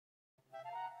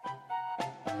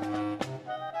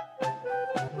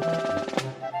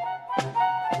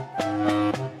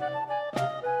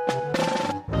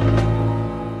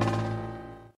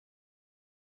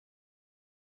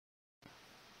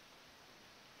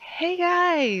Hey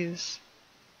guys!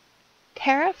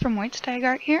 Tara from White Stag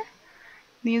Art here.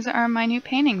 These are my new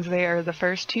paintings. They are the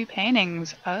first two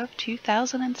paintings of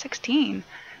 2016.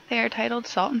 They are titled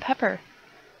Salt and Pepper.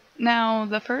 Now,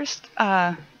 the first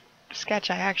sketch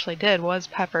I actually did was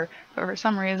pepper, but for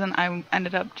some reason I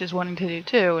ended up just wanting to do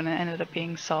two, and it ended up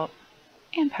being salt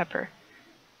and pepper.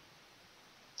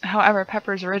 However,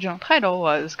 Pepper's original title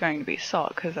was going to be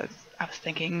salt, because I was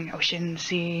thinking ocean,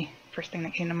 sea. First thing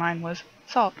that came to mind was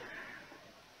salt.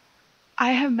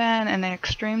 I have been in an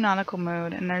extreme nautical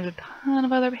mood, and there's a ton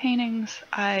of other paintings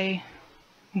I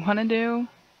want to do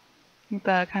with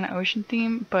the kind of ocean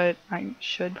theme, but I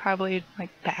should probably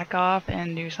back off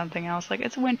and do something else.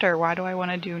 It's winter, why do I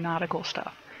want to do nautical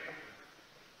stuff?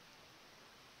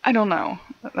 I don't know.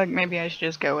 Maybe I should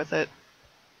just go with it.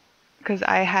 Because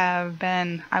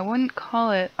I wouldn't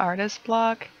call it artist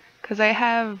block, because I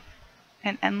have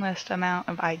an endless amount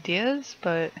of ideas,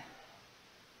 but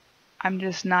I'm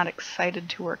just not excited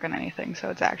to work on anything.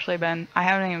 So it's actually I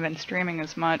haven't even been streaming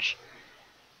as much,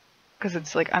 because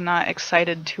it's I'm not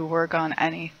excited to work on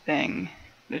anything.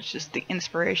 It's just the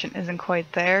inspiration isn't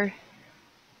quite there.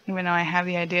 Even though I have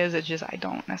the ideas, it's just I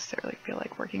don't necessarily feel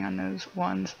like working on those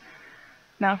ones.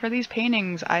 Now for these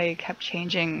paintings, I kept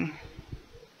changing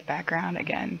the background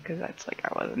again, because that's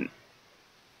I wasn't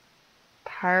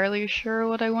entirely sure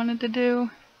what I wanted to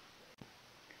do.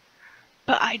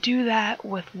 But I do that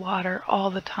with water all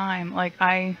the time.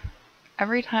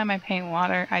 Every time I paint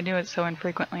water, I do it so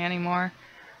infrequently anymore,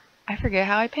 I forget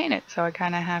how I paint it, so I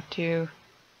kind of have to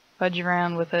fudge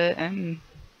around with it and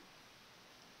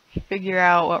figure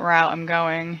out what route I'm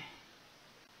going.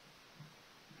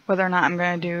 Whether or not I'm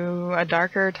going to do a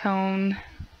darker tone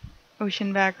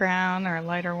ocean background or a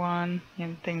lighter one,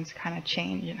 things kind of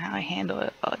change in how I handle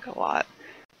it a lot.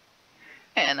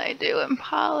 And I do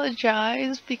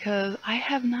apologize because I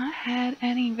have not had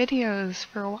any videos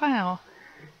for a while.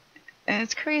 And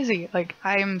it's crazy.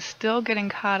 I'm still getting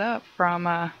caught up from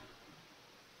the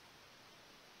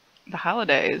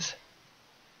holidays.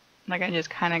 I just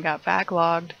kind of got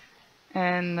backlogged,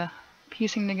 and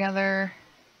piecing together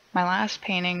my last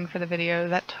painting for the video,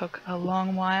 that took a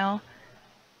long while.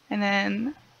 And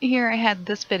then here I had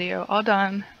this video all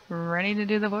done, ready to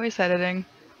do the voice editing.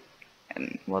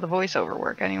 And, well, the voiceover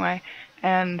work anyway,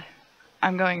 and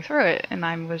I'm going through it, and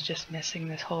I was just missing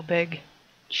this whole big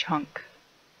chunk.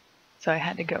 So I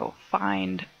had to go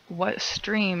find what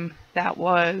stream that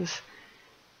was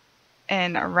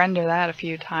and render that a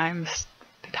few times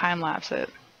to time-lapse it.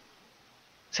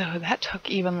 So that took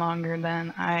even longer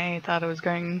than I thought it was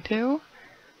going to.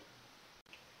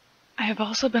 I have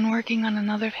also been working on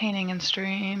another painting in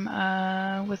stream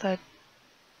with a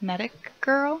medic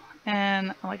girl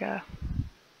and a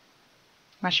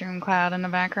mushroom cloud in the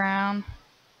background,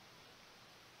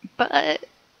 but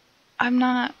I'm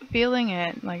not feeling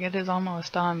it. It is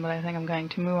almost done, but I think I'm going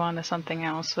to move on to something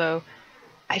else. So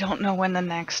I don't know when the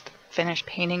next finished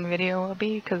painting video will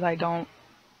be, because I don't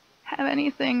have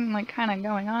anything kind of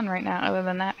going on right now other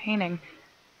than that painting.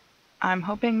 I'm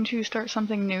hoping to start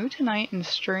something new tonight and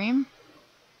stream,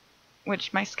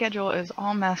 which my schedule is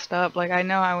all messed up. I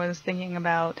know I was thinking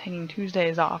about taking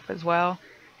Tuesdays off as well,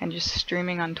 and just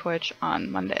streaming on Twitch on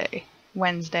Monday,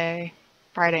 Wednesday,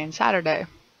 Friday, and Saturday.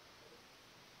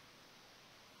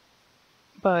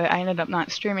 But I ended up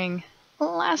not streaming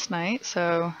last night,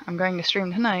 so I'm going to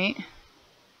stream tonight.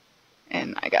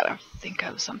 And I gotta think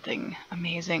of something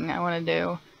amazing I want to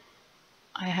do.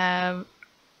 I have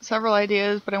several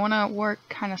ideas, but I want to work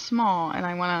kind of small, and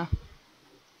I want to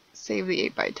save the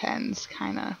 8x10s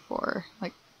kind of for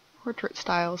portrait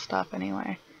style stuff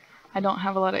anyway. I don't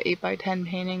have a lot of 8x10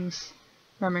 paintings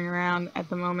roaming around at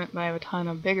the moment, but I have a ton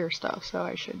of bigger stuff, so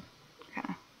I should kind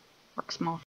of work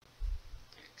small.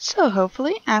 So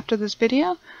hopefully after this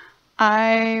video,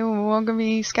 I will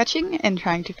be sketching and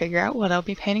trying to figure out what I'll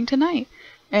be painting tonight.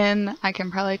 And I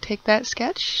can probably take that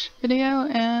sketch video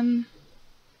and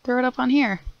throw it up on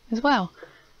here as well,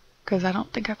 because I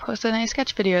don't think I've posted any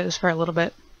sketch videos for a little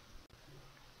bit.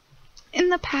 In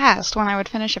the past, when I would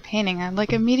finish a painting,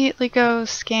 I'd immediately go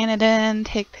scan it in,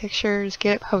 take pictures,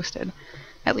 get it posted,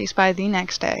 at least by the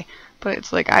next day. But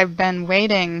it's I've been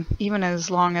waiting even as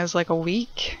long as a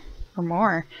week or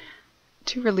more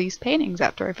to release paintings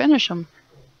after I finish them.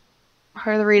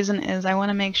 Part of the reason is I want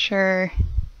to make sure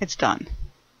it's done.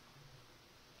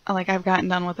 I've gotten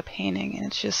done with a painting, and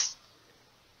it's just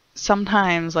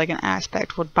sometimes an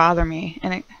aspect would bother me,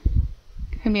 and it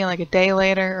can be a day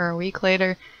later or a week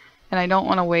later. And I don't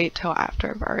want to wait till after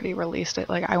I've already released it.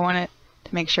 I want it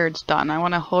to make sure it's done. I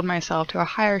want to hold myself to a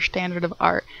higher standard of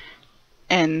art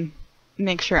and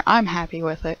make sure I'm happy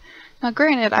with it. Now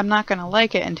granted, I'm not going to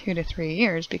like it in 2 to 3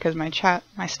 years because my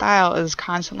style is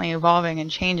constantly evolving and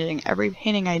changing. Every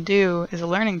painting I do is a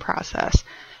learning process,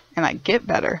 and I get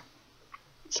better.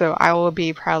 So I will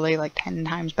be probably like 10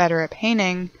 times better at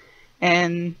painting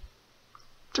in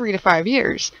 3 to 5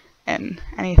 years. And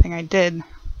anything I did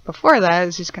before that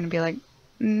is just going to be like,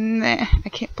 nah, I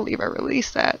can't believe I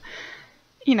released that.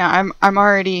 You know, I'm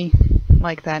already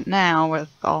like that now with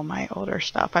all my older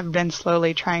stuff. I've been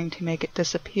slowly trying to make it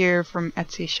disappear from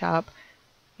Etsy shop.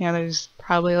 You know, there's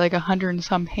probably like 100 and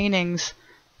some paintings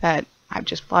that I've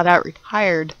just flat out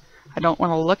retired. I don't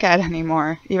want to look at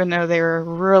anymore, even though they were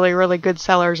really, really good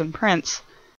sellers and prints.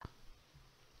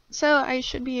 So I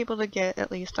should be able to get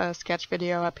at least a sketch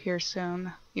video up here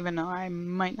soon, even though I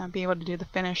might not be able to do the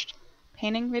finished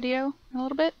painting video in a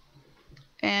little bit.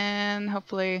 And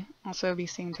hopefully also be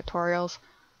seeing tutorials.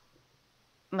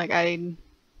 Like, I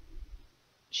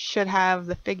should have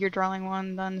the figure drawing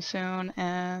one done soon,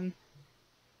 and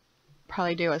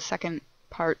probably do a second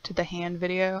part to the hand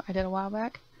video I did a while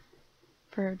back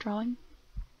for drawing.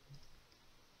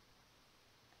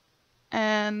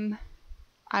 And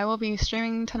I will be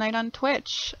streaming tonight on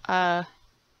Twitch. You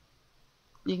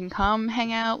can come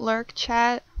hang out, lurk,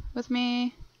 chat with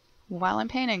me while I'm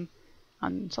painting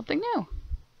on something new.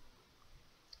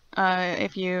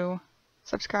 If you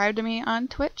subscribe to me on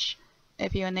Twitch,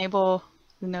 if you enable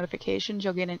the notifications,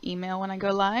 you'll get an email when I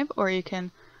go live, or you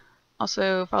can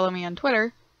also follow me on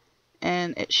Twitter,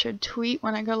 and it should tweet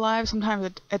when I go live. Sometimes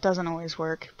it doesn't always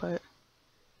work, but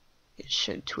it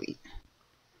should tweet.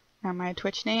 Now my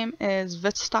Twitch name is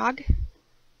Vitstag,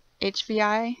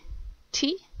 H-V-I-T-S-T-A-G.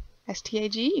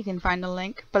 You can find a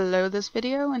link below this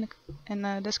video in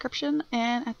the description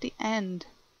and at the end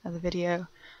of the video.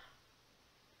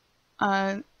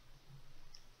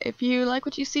 If you like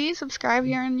what you see, subscribe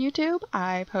here on YouTube.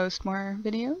 I post more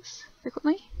videos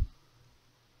frequently.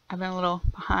 I've been a little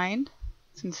behind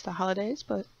since the holidays,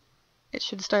 but it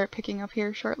should start picking up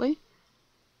here shortly.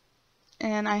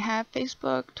 And I have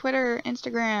Facebook, Twitter,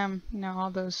 Instagram, you know, all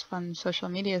those fun social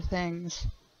media things.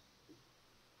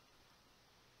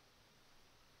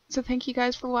 So thank you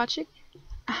guys for watching.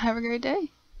 Have a great day.